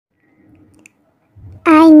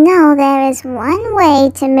know there is one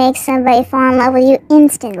way to make somebody fall in love with you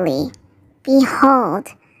instantly. Behold,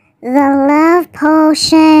 the love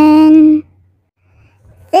potion.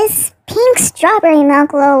 This pink strawberry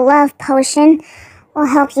milk little love potion will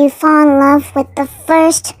help you fall in love with the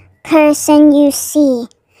first person you see.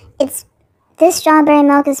 This strawberry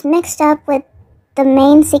milk is mixed up with the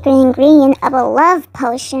main secret ingredient of a love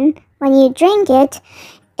potion. When you drink it,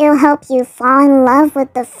 it'll help you fall in love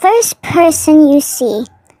with the first person you see.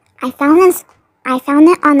 I found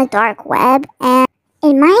it on the dark web, and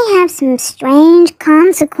it might have some strange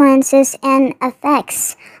consequences and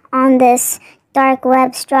effects on this dark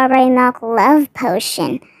web strawberry milk love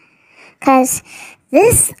potion. Because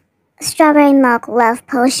this strawberry milk love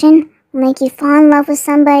potion will make you fall in love with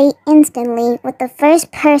somebody instantly with the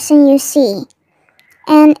first person you see.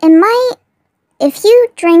 And if you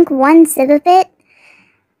drink one sip of it,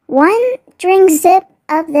 one drink sip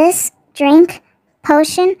of this drink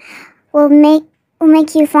potion will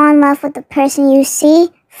make you fall in love with the person you see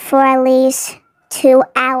for at least 2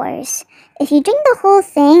 hours. If you drink the whole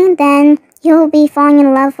thing, then you'll be falling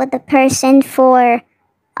in love with the person for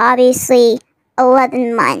obviously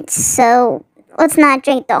 11 months. So let's not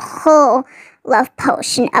drink the whole love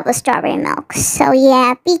potion of a strawberry milk. So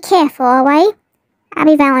yeah, be careful, alright?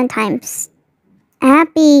 Happy Valentine's.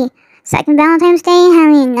 Happy second Valentine's Day? I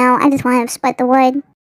mean, no, I just want to spread the word.